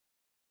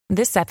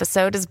This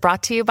episode is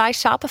brought to you by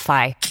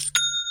Shopify.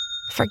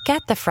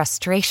 Forget the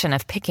frustration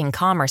of picking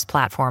commerce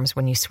platforms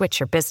when you switch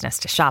your business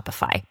to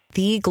Shopify,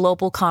 the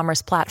global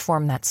commerce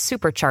platform that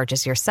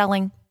supercharges your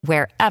selling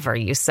wherever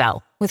you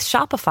sell. With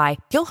Shopify,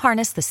 you'll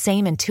harness the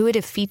same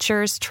intuitive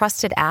features,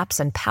 trusted apps,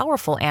 and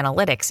powerful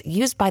analytics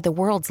used by the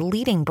world's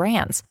leading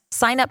brands.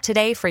 Sign up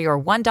today for your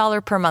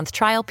 $1 per month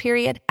trial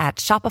period at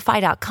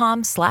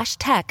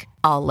shopify.com/tech,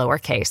 all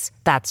lowercase.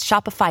 That's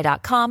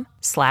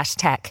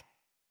shopify.com/tech.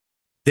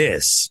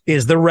 This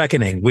is The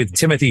Reckoning with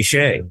Timothy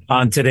Shea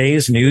on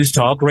today's News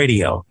Talk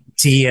Radio,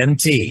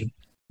 TNT.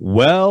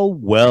 Well,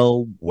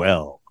 well,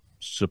 well.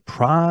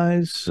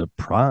 Surprise,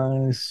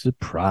 surprise,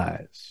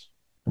 surprise.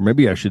 Or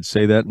maybe I should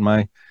say that in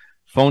my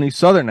phony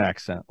Southern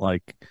accent,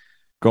 like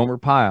Gomer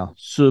Pyle.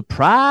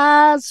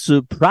 Surprise,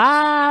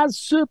 surprise,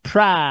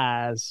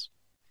 surprise.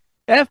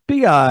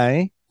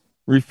 FBI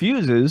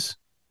refuses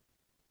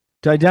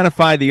to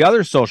identify the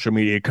other social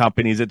media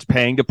companies it's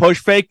paying to push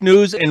fake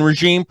news and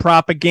regime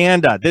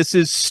propaganda. This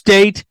is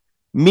state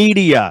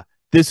media.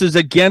 This is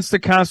against the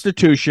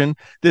Constitution.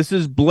 This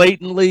is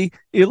blatantly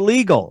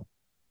illegal.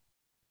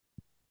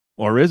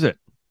 Or is it?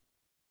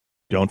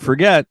 Don't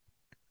forget,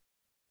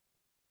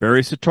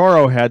 Barry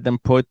Soetoro had them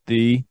put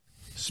the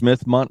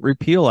Smith-Mundt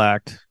Repeal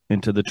Act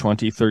into the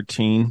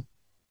 2013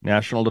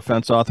 National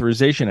Defense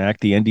Authorization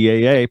Act. The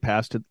NDAA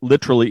passed it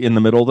literally in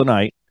the middle of the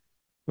night.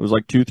 It was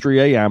like 2, 3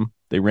 a.m.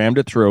 They rammed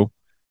it through.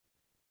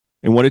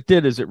 And what it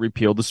did is it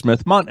repealed the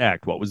Smith-Mundt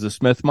Act. What was the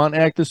Smith-Mundt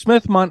Act? The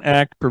Smith-Mundt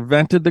Act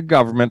prevented the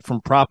government from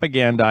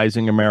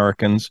propagandizing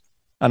Americans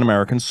on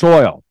American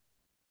soil.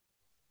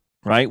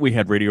 Right? We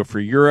had Radio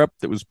Free Europe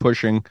that was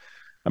pushing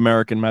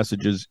American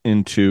messages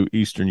into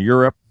Eastern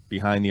Europe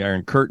behind the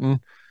Iron Curtain.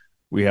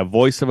 We have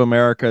Voice of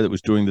America that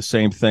was doing the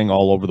same thing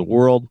all over the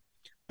world.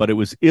 But it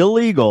was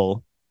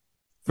illegal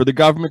for the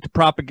government to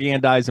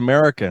propagandize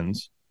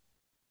Americans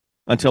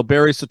until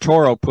Barry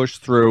Soetoro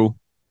pushed through,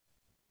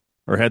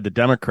 or had the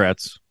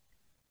Democrats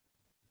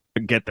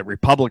get the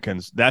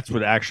Republicans. That's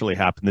what actually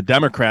happened. The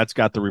Democrats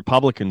got the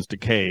Republicans to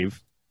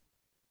cave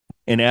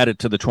and add it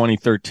to the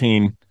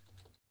 2013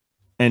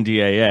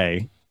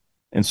 NDAA.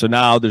 And so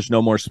now there's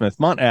no more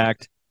Smith-Mundt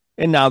Act,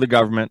 and now the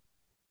government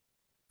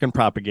can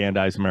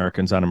propagandize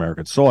Americans on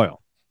American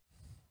soil.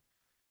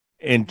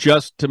 And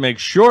just to make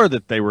sure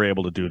that they were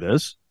able to do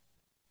this,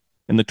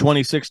 in the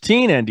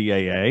 2016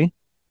 NDAA,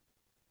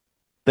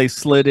 they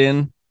slid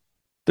in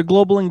the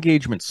Global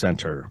Engagement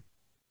Center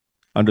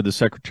under the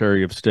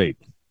Secretary of State.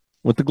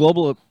 What the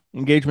Global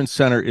Engagement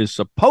Center is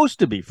supposed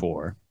to be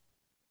for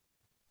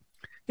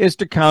is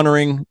to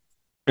countering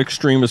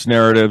extremist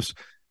narratives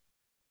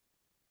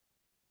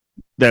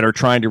that are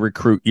trying to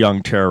recruit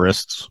young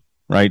terrorists,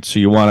 right? So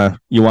you want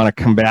to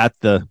combat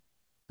the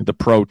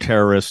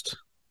pro-terrorist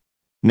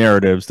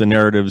narratives, the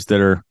narratives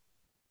that are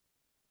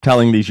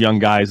telling these young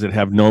guys that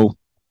have no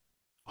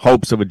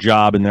hopes of a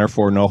job and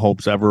therefore no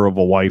hopes ever of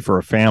a wife or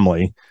a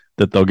family,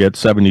 that they'll get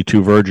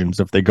 72 virgins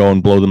if they go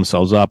and blow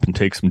themselves up and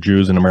take some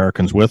Jews and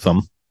Americans with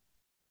them.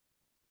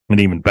 And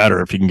even better,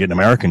 if you can get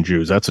American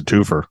Jews, that's a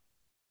twofer.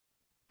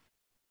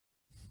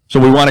 So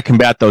we want to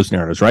combat those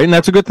narratives, right? And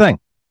that's a good thing.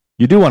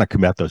 You do want to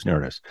combat those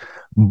narratives.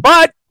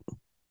 But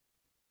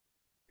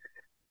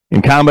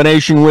in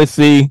combination with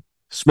the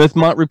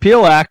Smith-Mundt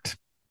Repeal Act,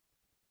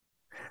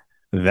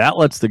 that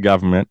lets the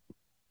government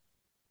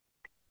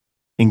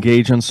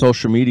engage on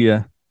social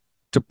media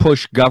to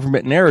push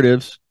government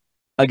narratives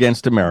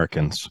against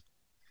Americans.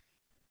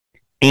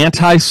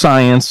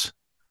 Anti-science,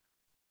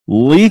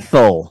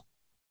 lethal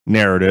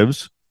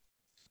narratives,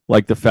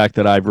 like the fact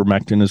that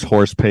ivermectin is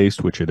horse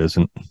paste, which it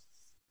isn't.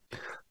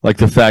 Like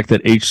the fact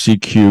that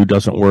HCQ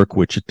doesn't work,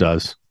 which it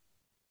does.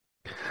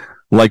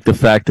 Like the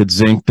fact that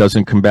zinc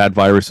doesn't combat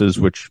viruses,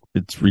 which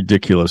it's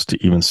ridiculous to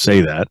even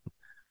say that.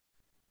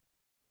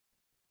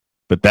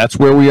 But that's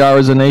where we are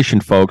as a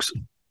nation, folks.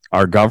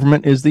 Our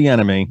government is the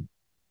enemy,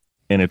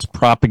 and it's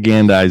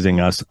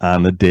propagandizing us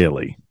on the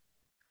daily.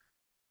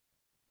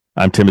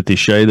 I'm Timothy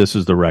Shea. This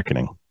is The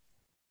Reckoning.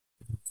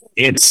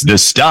 It's the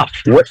stuff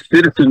What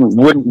citizen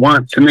wouldn't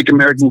want to make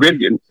American great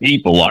again?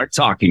 people are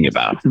talking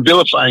about.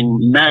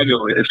 Vilifying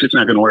MAGA, it's just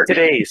not going to work.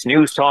 Today's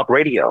News Talk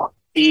Radio,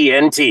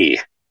 TNT.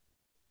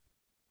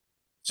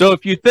 So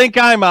if you think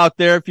I'm out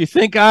there, if you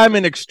think I'm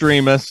an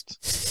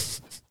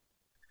extremist,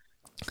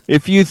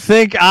 if you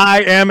think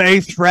I am a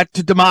threat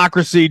to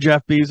democracy,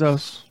 Jeff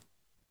Bezos,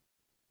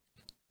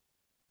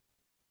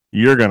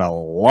 you're going to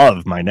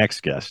love my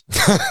next guest.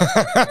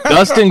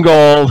 Dustin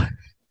Gold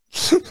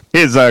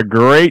is a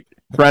great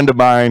friend of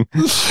mine.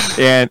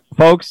 And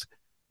folks,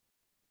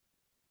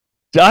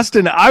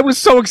 Dustin, I was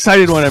so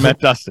excited when I met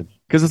Dustin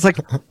because it's like,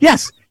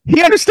 yes,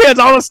 he understands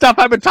all the stuff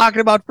I've been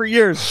talking about for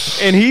years.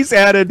 And he's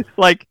added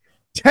like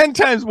 10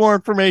 times more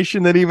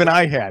information than even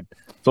I had.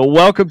 So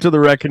welcome to The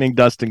Reckoning,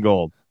 Dustin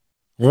Gold.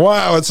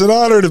 Wow, it's an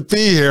honor to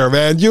be here,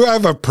 man. You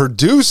have a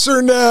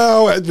producer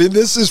now. I mean,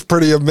 this is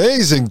pretty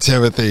amazing,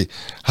 Timothy.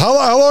 How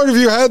long have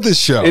you had this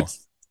show?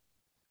 It's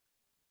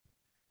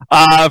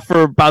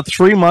for about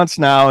 3 months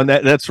now, and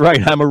that's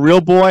right. I'm a real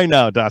boy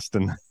now,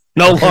 Dustin.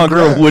 No longer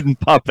a wooden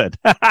puppet.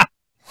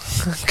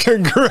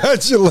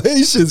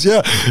 Congratulations.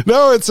 Yeah.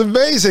 No, it's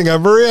amazing.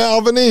 Maria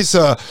Albanese,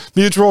 a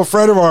mutual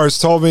friend of ours,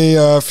 told me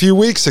a few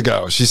weeks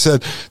ago. She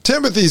said,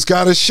 Timothy's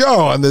got a show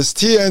on this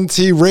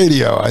TNT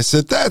radio. I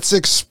said, that's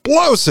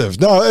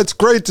explosive. No, it's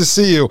great to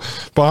see you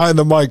behind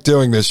the mic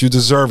doing this. You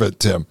deserve it,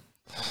 Tim.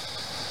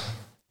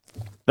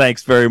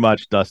 Thanks very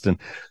much, Dustin.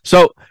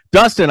 So,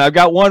 Dustin, I've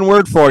got one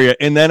word for you,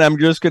 and then I'm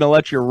just going to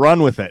let you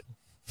run with it.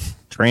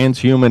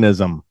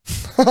 Transhumanism.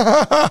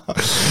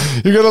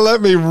 You're going to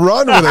let me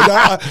run with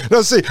it.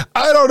 Now, see,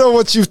 I don't know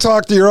what you've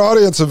talked to your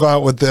audience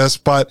about with this,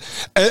 but,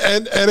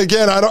 and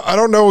again, I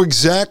don't know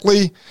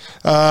exactly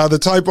the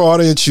type of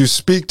audience you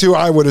speak to.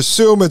 I would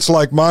assume it's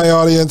like my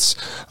audience.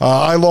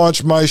 I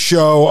launched my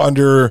show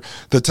under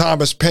the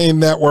Thomas Paine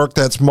Network.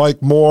 That's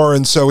Mike Moore.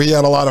 And so he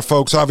had a lot of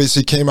folks,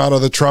 obviously came out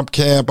of the Trump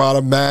camp, out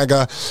of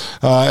MAGA.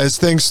 As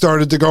things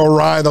started to go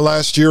awry the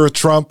last year of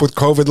Trump with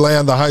COVID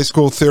Land, the high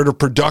school theater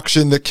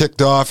production that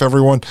kicked off,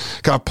 everyone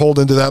got pulled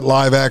into that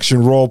live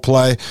action role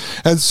play.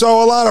 And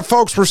so a lot of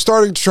folks were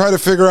starting to try to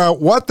figure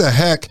out what the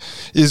heck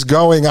is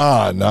going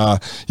on.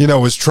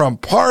 Was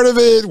Trump part of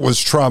it?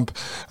 Was Trump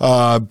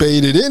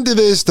baited into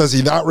this? Does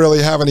he not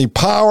really have any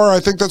power? I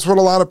think that's what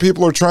a lot of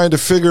people are trying to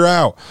figure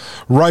out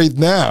right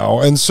now.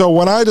 And so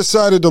when I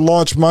decided to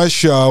launch my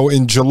show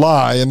in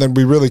July, and then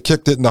we really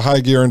kicked it into high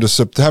gear in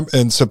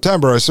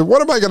September, I said,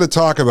 what am I going to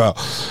talk about?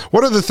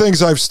 What are the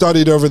things I've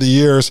studied over the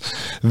years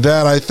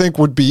that I think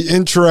would be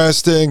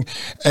interesting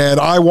and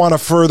I want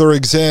to further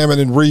examine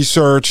and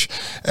research,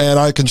 and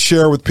I can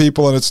share with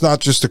people, and it's not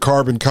just a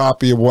carbon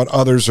copy of what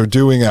others are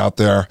doing out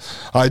there.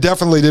 I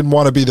definitely didn't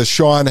want to be the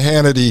Sean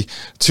Hannity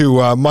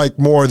to Mike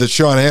Moore that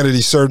Sean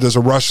Hannity served as a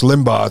Rush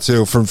Limbaugh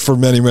to for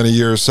many, many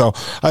years. So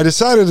I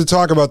decided to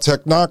talk about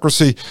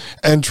technocracy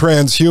and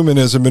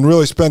transhumanism and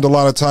really spend a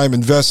lot of time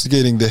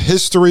investigating the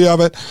history of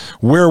it,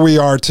 where we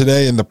are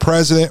today in the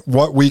present,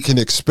 what we can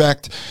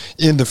expect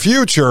in the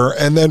future.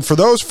 And then for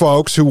those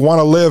folks who want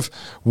to live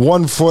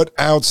 1 foot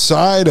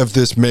outside of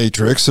this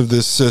matrix, of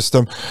this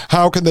system,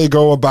 how can they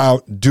go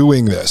about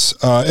doing this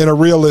in a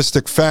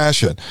realistic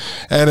fashion?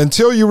 And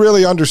until you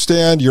really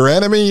understand your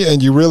enemy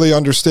and you really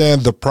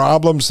understand the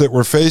problems that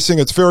we're facing,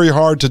 it's very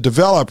hard to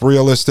develop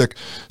realistic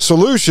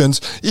solutions,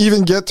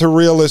 even get to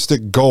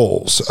realistic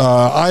goals.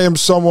 I am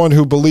someone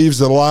who believes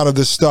that a lot of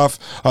this stuff,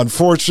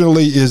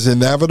 unfortunately, is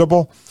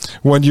inevitable.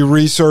 When you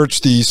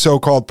research the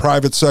so-called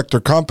private sector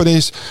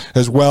companies,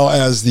 as well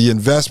as the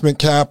investment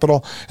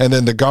capital, and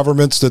then the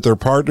governments that they're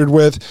partnered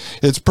with,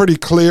 it's pretty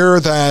clear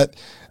that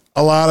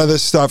a lot of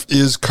this stuff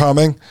is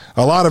coming.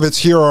 A lot of it's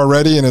here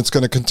already, and it's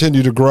going to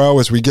continue to grow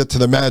as we get to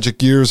the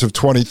magic years of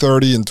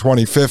 2030 and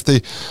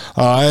 2050.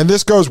 And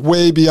this goes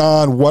way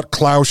beyond what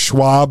Klaus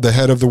Schwab, the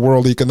head of the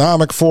World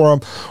Economic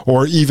Forum,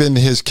 or even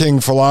his king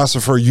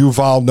philosopher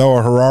Yuval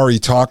Noah Harari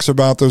talks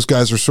about. Those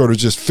guys are sort of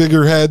just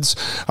figureheads.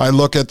 I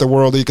look at the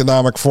World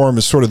Economic Forum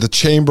as sort of the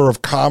chamber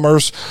of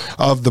commerce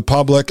of the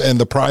public and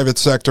the private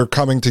sector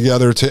coming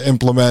together to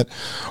implement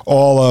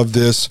all of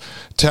this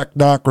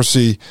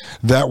technocracy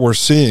that we're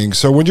seeing.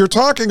 So when you're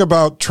talking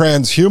about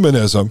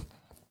transhumanism,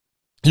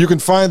 you can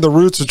find the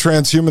roots of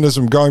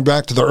transhumanism going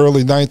back to the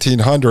early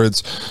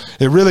 1900s.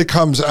 It really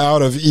comes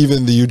out of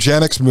even the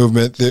eugenics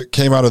movement that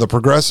came out of the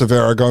progressive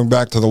era going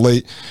back to the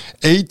late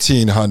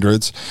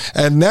 1800s.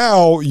 And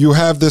now you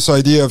have this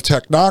idea of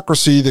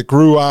technocracy that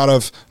grew out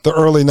of the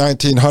early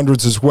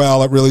 1900s as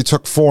well. It really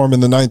took form in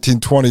the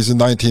 1920s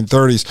and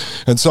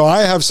 1930s. And so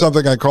I have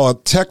something I call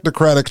it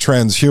technocratic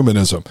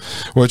transhumanism,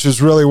 which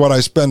is really what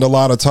I spend a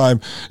lot of time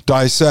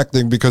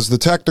dissecting, because the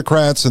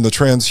technocrats and the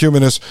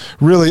transhumanists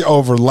really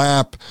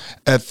overlap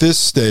at this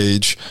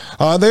stage.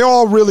 They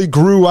all really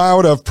grew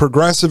out of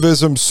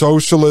progressivism,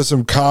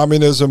 socialism,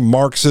 communism,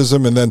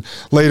 Marxism, and then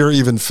later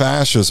even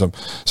fascism.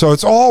 So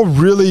it's all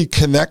really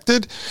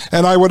connected.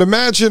 And I would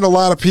imagine a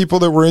lot of people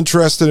that were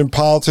interested in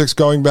politics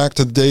going back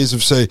to the days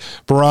of, say,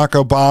 Barack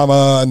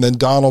Obama and then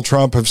Donald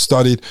Trump have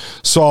studied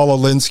Saul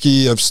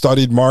Alinsky, have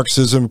studied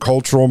Marxism,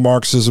 cultural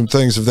Marxism,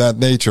 things of that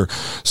nature.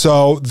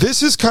 So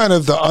this is kind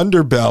of the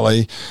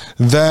underbelly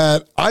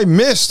that I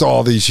missed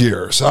all these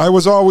years. I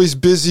was always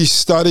busy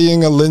studying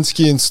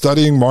Alinsky and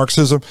studying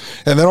Marxism,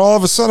 and then all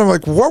of a sudden I'm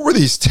like, what were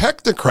these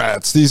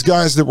technocrats, these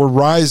guys that were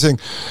rising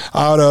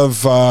out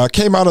of,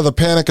 came out of the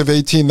panic of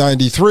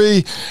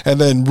 1893 and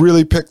then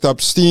really picked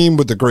up steam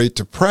with the Great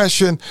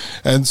Depression.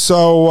 And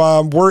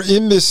so we're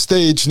in this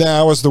stage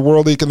now, as the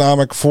World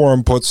Economic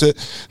Forum puts it,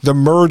 the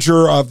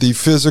merger of the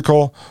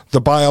physical, the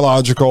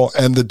biological,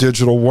 and the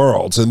digital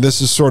worlds. And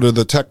this is sort of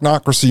the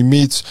technocracy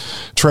meets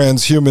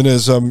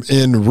transhumanism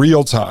in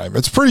real time.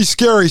 It's pretty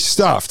scary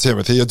stuff,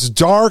 Timothy. It's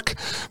dark.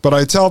 black. But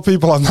I tell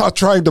people I'm not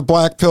trying to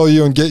black pill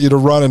you and get you to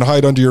run and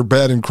hide under your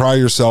bed and cry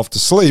yourself to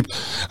sleep.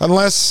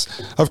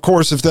 Unless, of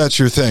course, if that's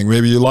your thing,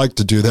 maybe you like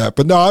to do that.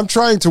 But no, I'm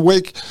trying to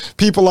wake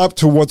people up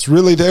to what's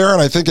really there.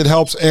 And I think it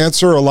helps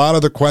answer a lot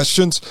of the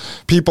questions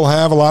people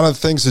have, a lot of the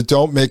things that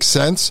don't make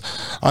sense.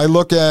 I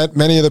look at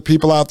many of the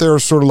people out there are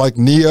sort of like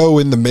Neo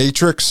in the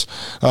Matrix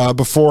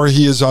before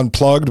he is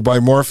unplugged by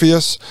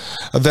Morpheus,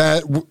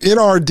 that in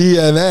our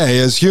DNA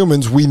as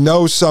humans, we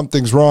know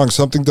something's wrong,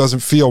 something doesn't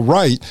feel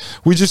right.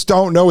 We just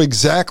don't know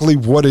exactly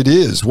what it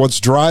is, what's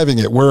driving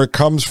it, where it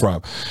comes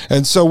from.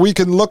 And so we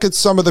can look at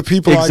some of the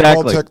people I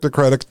call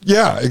technocratic.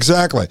 Yeah,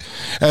 exactly.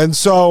 And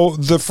so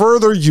the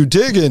further you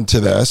dig into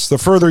this, the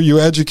further you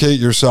educate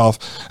yourself,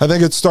 I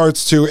think it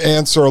starts to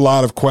answer a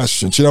lot of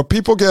questions. You know,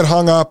 people get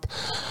hung up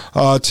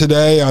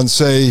today on,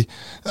 say,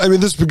 I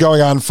mean, this has been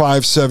going on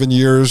 5-7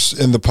 years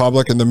in the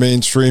public and the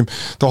mainstream,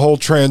 the whole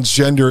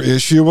transgender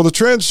issue. Well, the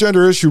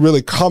transgender issue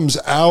really comes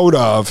out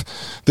of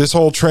this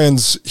whole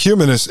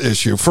transhumanist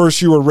issue.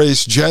 First, you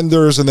erase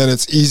genders, and then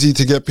it's easy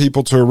to get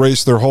people to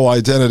erase their whole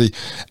identity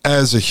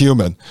as a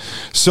human.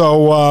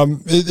 So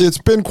it's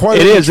been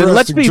quite an interesting and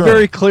let's be journey.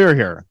 very clear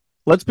here.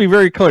 Let's be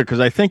very clear, because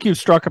I think you've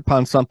struck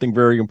upon something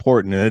very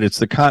important, and it's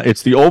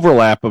the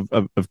overlap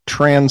of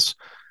trans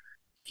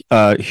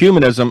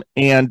humanism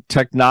and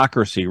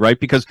technocracy, right?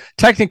 Because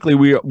technically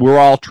we're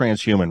all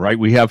transhuman, right?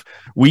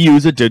 We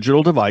use a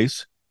digital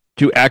device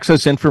to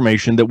access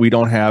information that we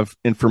don't have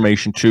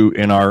information to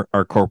in our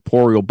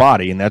corporeal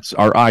body, and that's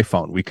our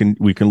iPhone. We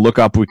can look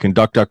up, we can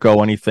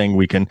DuckDuckGo anything,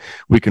 we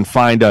can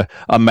find a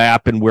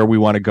map and where we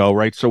want to go,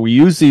 right? So we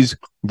use these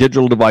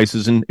digital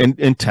devices, and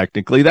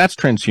technically that's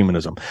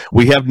transhumanism.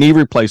 We have knee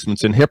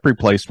replacements and hip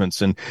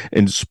replacements and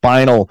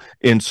spinal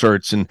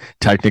inserts, and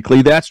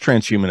technically that's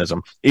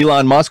transhumanism.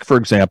 Elon Musk, for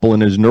example,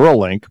 in his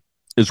Neuralink,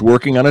 is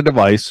working on a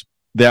device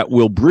that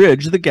will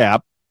bridge the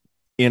gap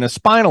in a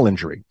spinal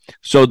injury.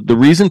 So the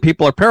reason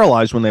people are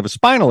paralyzed when they have a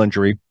spinal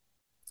injury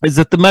is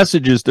that the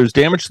messages, there's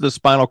damage to the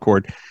spinal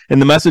cord,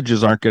 and the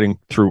messages aren't getting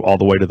through all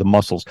the way to the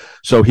muscles.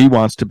 So he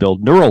wants to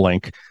build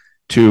Neuralink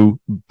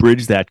to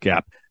bridge that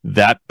gap.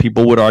 That,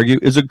 people would argue,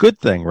 is a good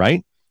thing,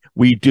 right?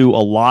 We do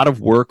a lot of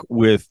work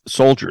with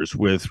soldiers,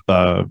 with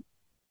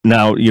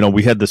now, you know,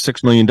 we had the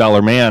 $6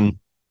 million man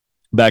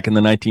back in the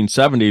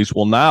 1970s.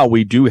 Well, now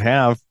we do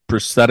have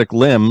prosthetic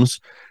limbs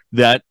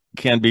that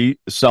can be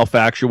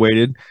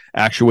self-actuated,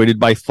 actuated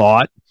by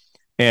thought,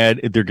 and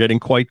they're getting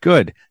quite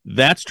good.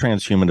 That's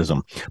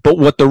transhumanism. But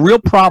what the real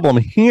problem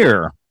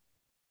here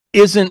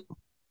isn't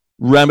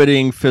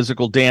remedying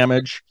physical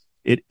damage.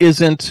 It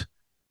isn't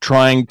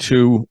trying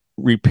to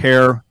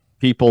repair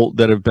people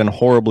that have been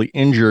horribly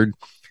injured.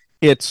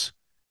 It's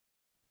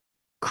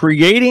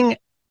creating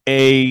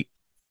a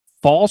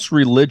false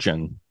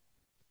religion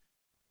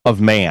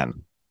of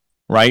man,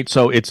 right?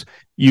 So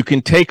you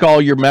can take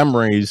all your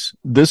memories.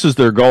 This is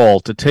their goal,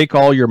 to take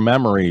all your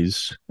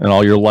memories and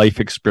all your life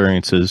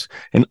experiences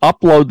and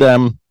upload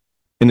them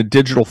in a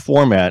digital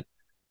format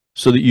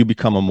so that you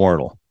become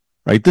immortal,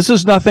 right? This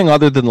is nothing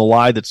other than the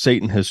lie that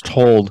Satan has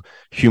told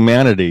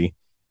humanity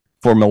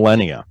for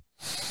millennia.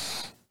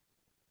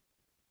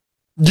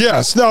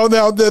 Yes. No,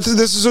 now this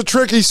is a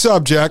tricky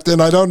subject,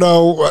 and I don't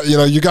know,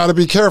 you got to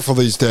be careful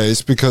these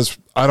days because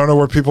I don't know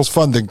where people's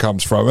funding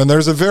comes from. And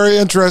there's a very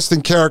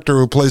interesting character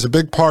who plays a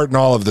big part in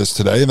all of this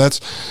today, and that's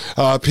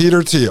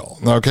Peter Thiel.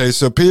 Okay,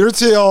 so Peter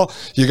Thiel,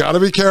 you got to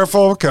be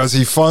careful because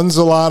he funds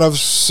a lot of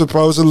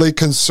supposedly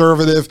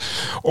conservative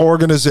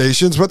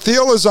organizations, but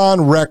Thiel is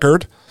on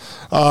record,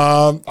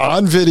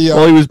 on video.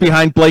 Well, he was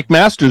behind Blake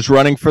Masters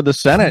running for the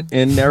Senate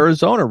in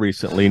Arizona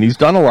recently, and he's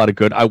done a lot of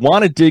good. I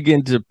want to dig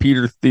into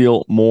Peter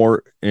Thiel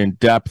more in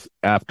depth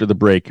after the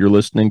break. You're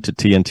listening to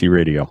TNT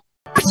Radio.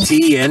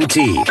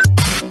 TNT.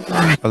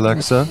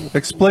 Alexa,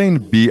 explain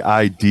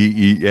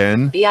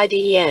BIDEN.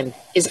 BIDEN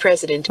is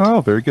president.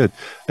 Oh, very good.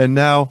 And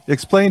now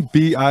explain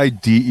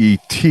BIDET.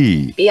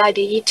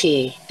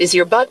 BIDET is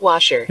your butt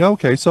washer.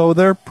 Okay, so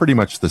they're pretty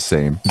much the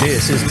same.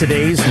 This is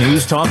today's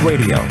News Talk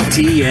Radio,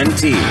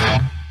 TNT.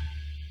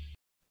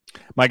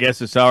 My guest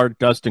this hour,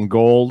 Dustin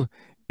Gold,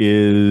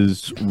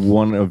 is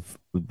one of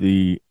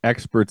the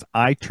experts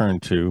I turn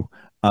to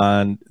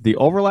on the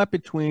overlap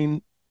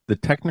between the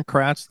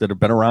technocrats that have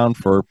been around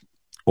for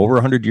over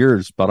 100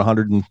 years, about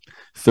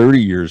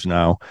 130 years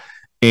now,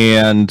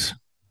 and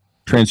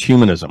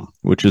transhumanism,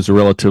 which is a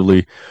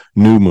relatively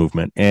new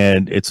movement.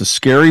 And it's a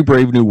scary,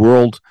 brave new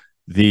world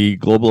the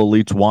global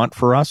elites want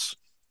for us,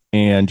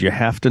 and you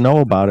have to know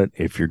about it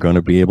if you're going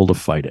to be able to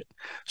fight it.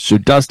 So,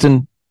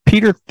 Dustin,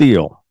 Peter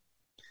Thiel,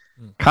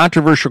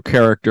 controversial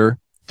character,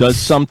 does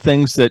some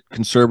things that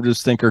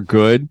conservatives think are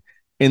good,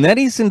 and then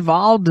he's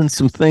involved in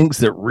some things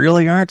that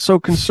really aren't so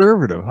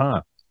conservative,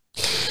 huh?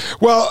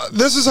 Well,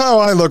 this is how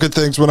I look at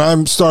things when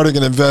I'm starting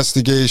an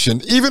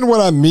investigation. Even when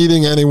I'm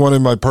meeting anyone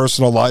in my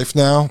personal life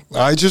now,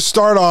 I just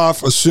start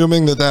off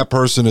assuming that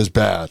person is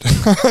bad.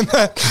 and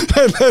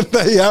then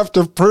they have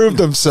to prove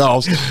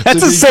themselves.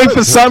 That's a safe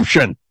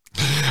assumption.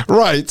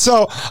 Right.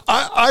 So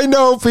I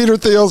know Peter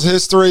Thiel's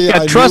history.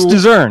 Yeah, trust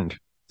is earned.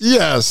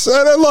 Yes,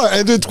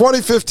 and in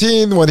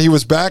 2015, when he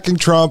was backing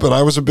Trump, and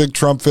I was a big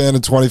Trump fan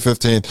in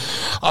 2015,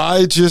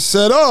 I just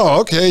said, oh,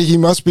 okay, he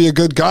must be a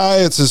good guy.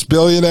 It's this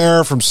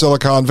billionaire from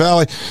Silicon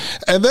Valley.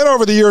 And then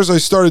over the years, I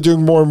started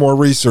doing more and more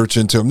research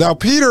into him. Now,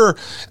 Peter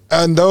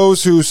and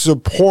those who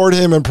support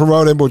him and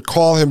promote him would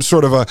call him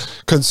sort of a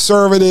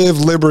conservative,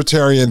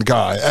 libertarian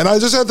guy. And I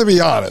just have to be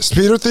honest.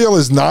 Peter Thiel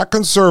is not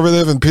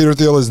conservative, and Peter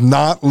Thiel is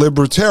not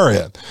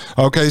libertarian.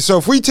 Okay, so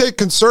if we take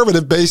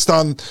conservative based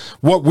on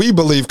what we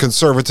believe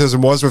conservatism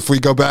was, if we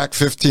go back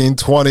 15,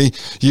 20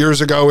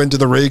 years ago into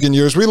the Reagan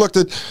years, we looked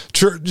at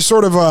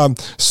sort of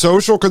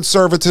social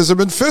conservatism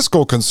and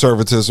fiscal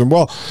conservatism.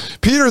 Well,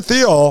 Peter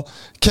Thiel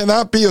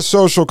cannot be a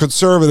social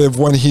conservative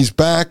when he's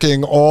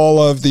backing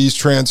all of these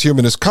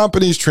transhumanist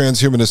companies,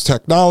 transhumanist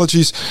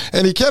technologies,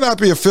 and he cannot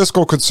be a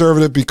fiscal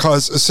conservative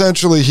because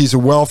essentially he's a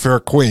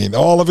welfare queen.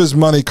 All of his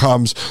money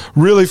comes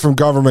really from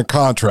government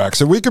contracts.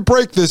 And we could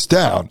break this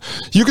down.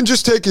 You can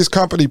just take his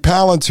company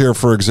Palantir,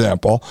 for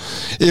example.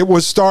 It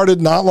was started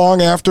not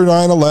long after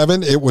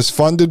 9/11. It was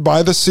funded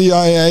by the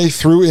CIA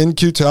through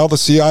In-Q-Tel, the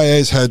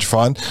CIA's hedge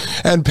fund.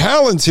 And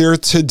Palantir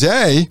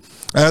today,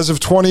 as of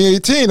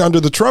 2018, under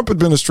the Trump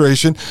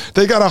administration,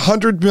 they got a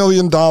 $100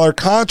 million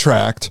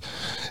contract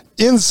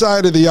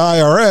inside of the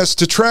IRS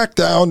to track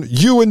down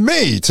you and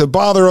me, to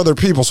bother other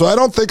people. So I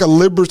don't think a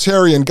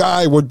libertarian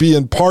guy would be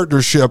in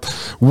partnership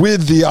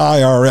with the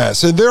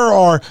IRS. And there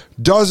are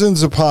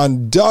dozens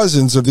upon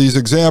dozens of these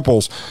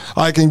examples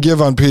I can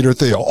give on Peter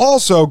Thiel.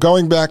 Also,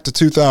 going back to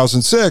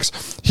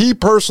 2006, he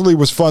personally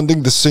was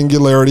funding the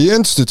Singularity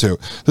Institute.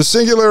 The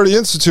Singularity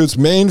Institute's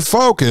main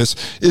focus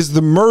is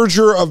the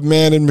merger of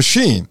man and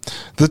machine.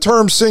 The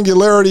term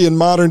singularity in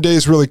modern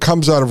days really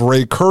comes out of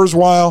Ray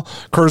Kurzweil.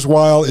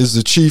 Kurzweil is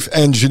the chief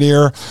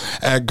engineer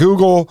at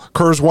Google.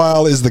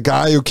 Kurzweil is the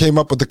guy who came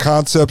up with the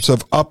concepts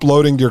of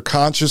uploading your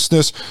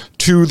consciousness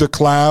to the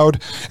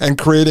cloud and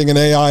creating an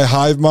AI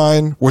hive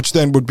mind, which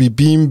then would be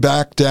beamed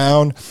back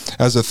down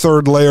as a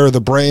third layer of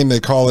the brain. They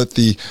call it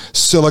the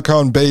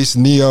silicon-based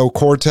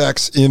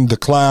neocortex in the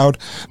cloud.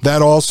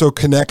 That also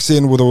connects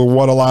in with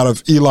what a lot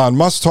of Elon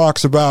Musk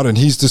talks about, and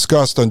he's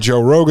discussed on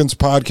Joe Rogan's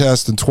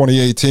podcast in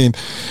 2018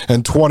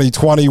 and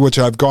 2020, which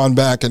I've gone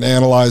back and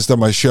analyzed on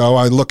my show.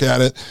 I look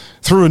at it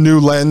through a new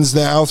lens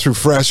now, through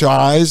fresh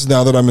eyes,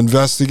 now that I'm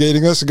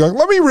investigating this and going,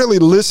 let me really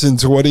listen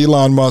to what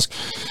Elon Musk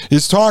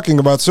is talking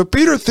about. So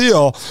Peter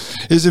Thiel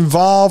is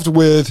involved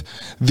with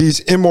these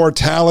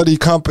immortality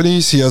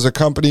companies. He has a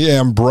company,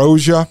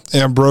 Ambrosia.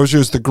 Ambrosia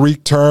is the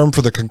Greek term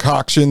for the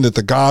concoction that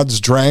the gods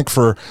drank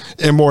for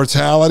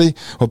immortality.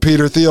 Well,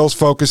 Peter Thiel's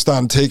focused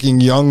on taking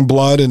young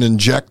blood and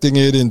injecting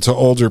it into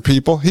older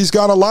people. He's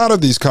got a lot of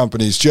these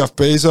companies. Jeff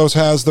Bezos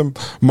has them,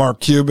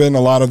 Mark Cuban,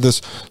 a lot of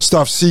this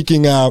stuff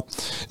seeking out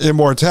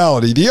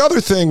immortality. The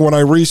other thing when I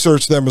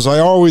research them is I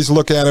always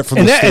look at it from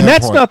the standpoint. And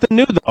that's nothing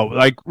new, though.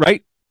 Like,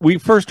 right? We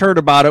first heard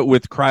about it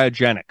with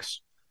cryogenics.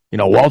 You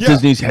know, Walt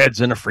Disney's head's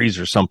in a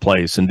freezer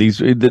someplace, and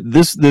this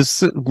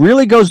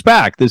really goes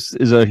back. This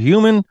is a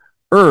human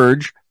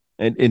urge,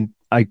 and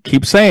I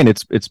keep saying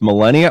it's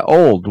millennia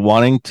old,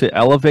 wanting to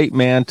elevate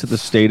man to the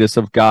status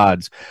of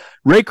gods.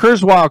 Ray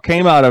Kurzweil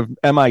came out of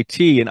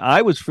MIT, and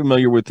I was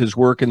familiar with his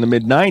work in the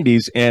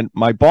mid-'90s, and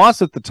my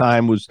boss at the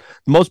time was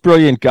the most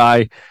brilliant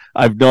guy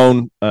I've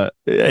known,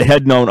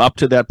 had known up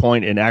to that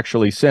point, and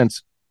actually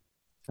since.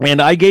 And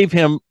I gave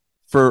him,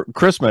 for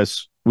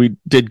Christmas, we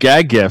did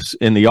gag gifts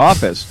in the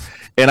office,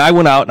 and I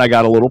went out and I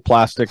got a little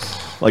plastic,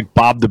 like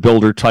Bob the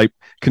Builder type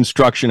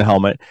construction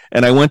helmet,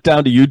 and I went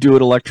down to You Do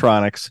It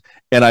Electronics,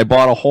 and I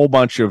bought a whole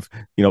bunch of,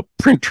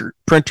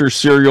 printer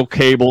serial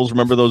cables.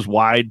 Remember those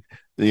wide,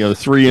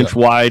 3-inch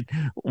wide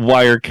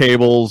wire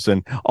cables,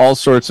 and all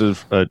sorts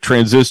of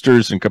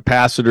transistors and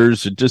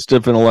capacitors and just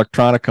different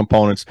electronic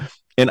components.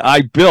 And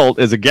I built,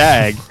 as a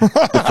gag,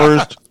 the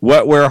first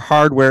wetware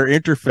hardware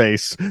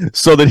interface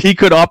so that he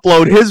could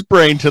upload his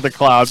brain to the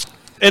cloud.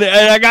 And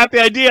I got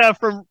the idea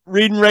from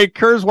reading Ray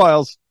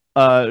Kurzweil's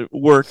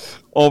work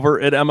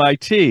over at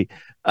MIT.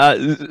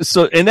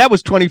 And that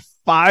was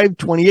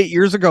 28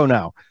 years ago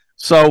now.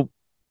 So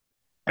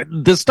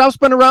this stuff's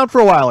been around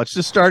for a while. It's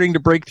just starting to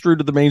break through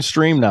to the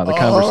mainstream now, the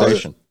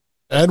conversation.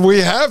 And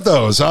we have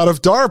those out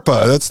of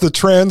DARPA. That's the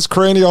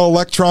transcranial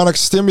electronic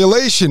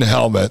stimulation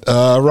helmet,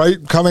 right?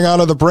 Coming out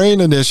of the Brain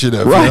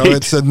Initiative. Right.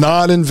 It's a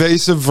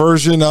non-invasive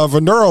version of a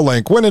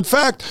Neuralink. When in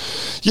fact,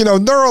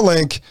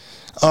 Neuralink,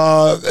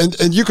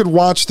 and you could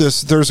watch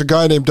this. There's a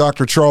guy named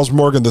Dr. Charles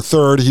Morgan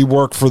III. He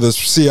worked for the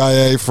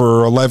CIA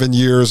for 11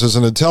 years as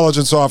an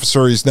intelligence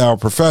officer. He's now a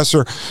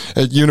professor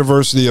at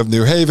University of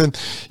New Haven.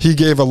 He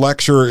gave a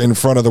lecture in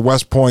front of the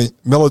West Point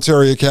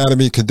Military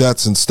Academy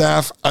cadets and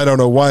staff. I don't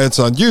know why it's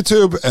on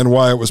YouTube and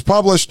why it was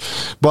published,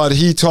 but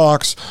he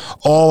talks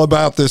all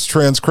about this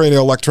transcranial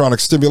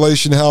electronic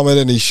stimulation helmet,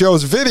 and he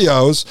shows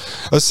videos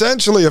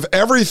essentially of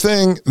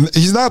everything.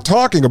 He's not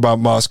talking about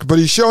Musk, but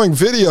he's showing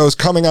videos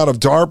coming out of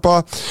DARPA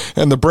MAGA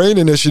and the Brain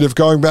Initiative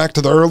going back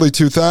to the early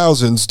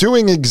 2000s,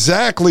 doing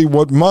exactly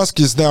what Musk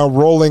is now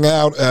rolling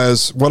out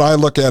as what I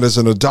look at as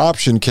an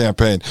adoption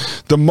campaign.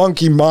 The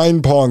monkey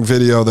mind pong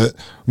video that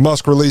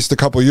Musk released a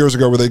couple years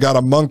ago, where they got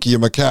a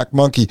macaque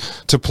monkey,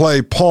 to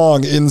play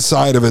Pong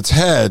inside of its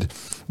head.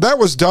 That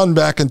was done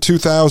back in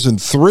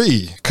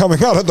 2003,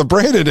 coming out of the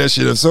Brain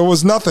Initiative, so it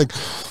was nothing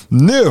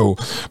new.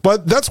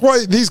 But that's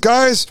why these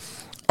guys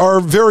are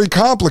very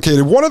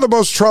complicated. One of the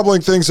most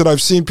troubling things that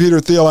I've seen Peter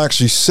Thiel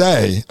actually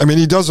say, I mean,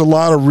 he does a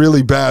lot of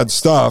really bad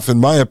stuff, in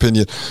my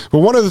opinion, but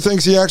one of the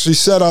things he actually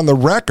said on the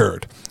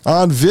record,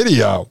 on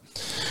video,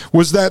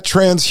 was that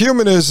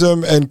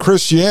transhumanism and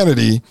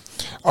Christianity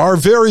are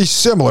very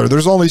similar.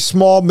 There's only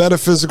small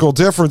metaphysical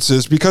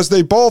differences because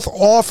they both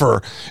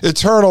offer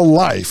eternal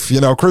life.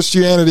 You know,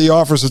 Christianity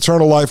offers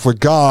eternal life with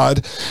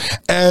God,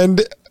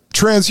 and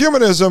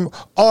transhumanism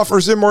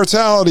offers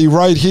immortality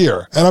right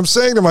here. And I'm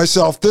saying to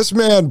myself, this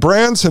man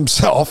brands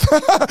himself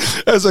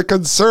as a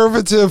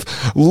conservative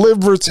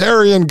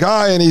libertarian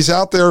guy, and he's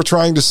out there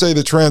trying to say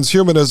that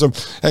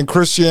transhumanism and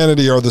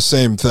Christianity are the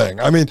same thing.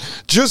 I mean,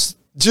 just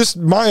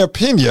my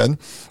opinion,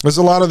 there's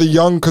a lot of the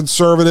young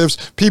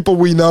conservatives, people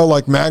we know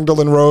like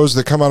Magdalene Rose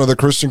that come out of the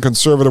Christian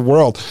conservative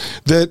world,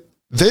 that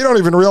they don't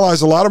even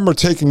realize a lot of them are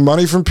taking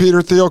money from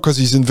Peter Thiel because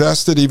he's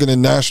invested even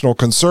in national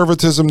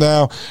conservatism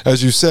now.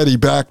 As you said, he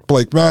backed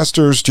Blake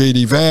Masters,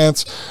 J.D.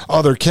 Vance,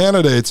 other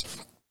candidates.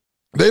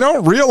 They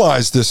don't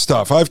realize this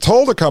stuff. I've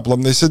told a couple of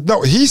them. They said,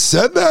 no, he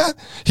said that?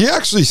 He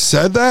actually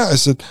said that? I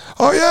said,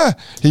 oh, yeah.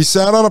 He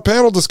sat on a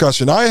panel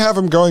discussion. I have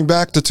him going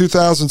back to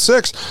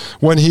 2006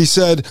 when he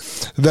said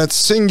that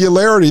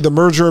singularity, the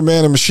merger of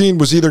man and machine,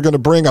 was either going to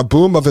bring a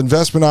boom of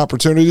investment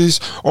opportunities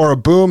or a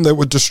boom that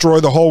would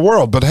destroy the whole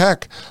world. But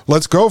heck,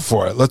 let's go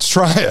for it. Let's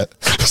try it.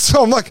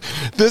 So I'm like,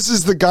 this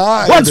is the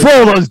guy. Let's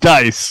roll those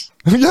dice.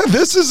 Yeah,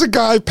 this is a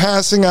guy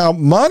passing out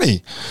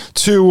money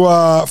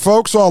to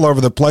folks all over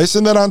the place.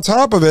 And then on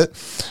top of it,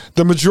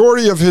 the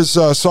majority of his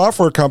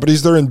software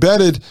companies, they're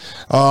embedded.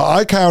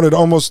 I counted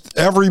almost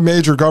every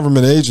major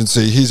government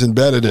agency he's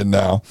embedded in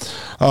now.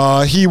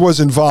 He was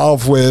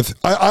involved with,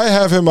 I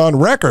have him on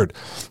record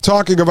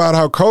talking about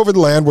how COVID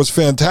land was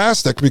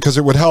fantastic because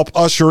it would help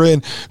usher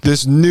in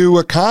this new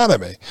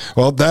economy.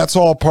 Well, that's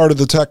all part of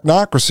the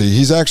technocracy.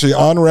 He's actually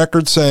on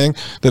record saying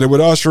that it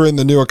would usher in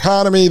the new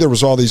economy. There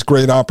was all these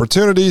great opportunities.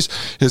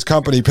 His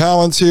company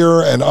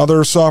Palantir and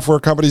other software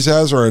companies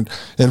are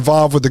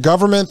involved with the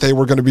government. They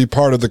were going to be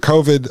part of the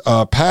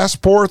COVID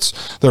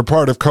passports. They're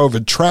part of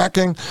COVID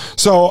tracking.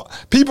 So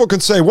people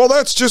can say, well,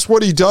 that's just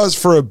what he does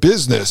for a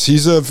business.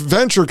 He's a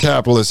venture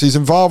capitalist. He's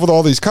involved with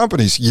all these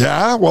companies.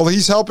 Yeah, well,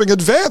 he's helping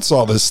advance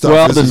all this stuff.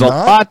 Well, there's a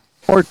lot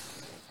more.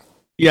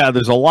 Yeah,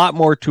 there's a lot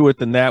more to it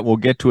than that. We'll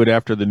get to it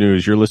after the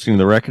news. You're listening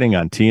to The Reckoning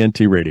on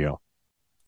TNT Radio.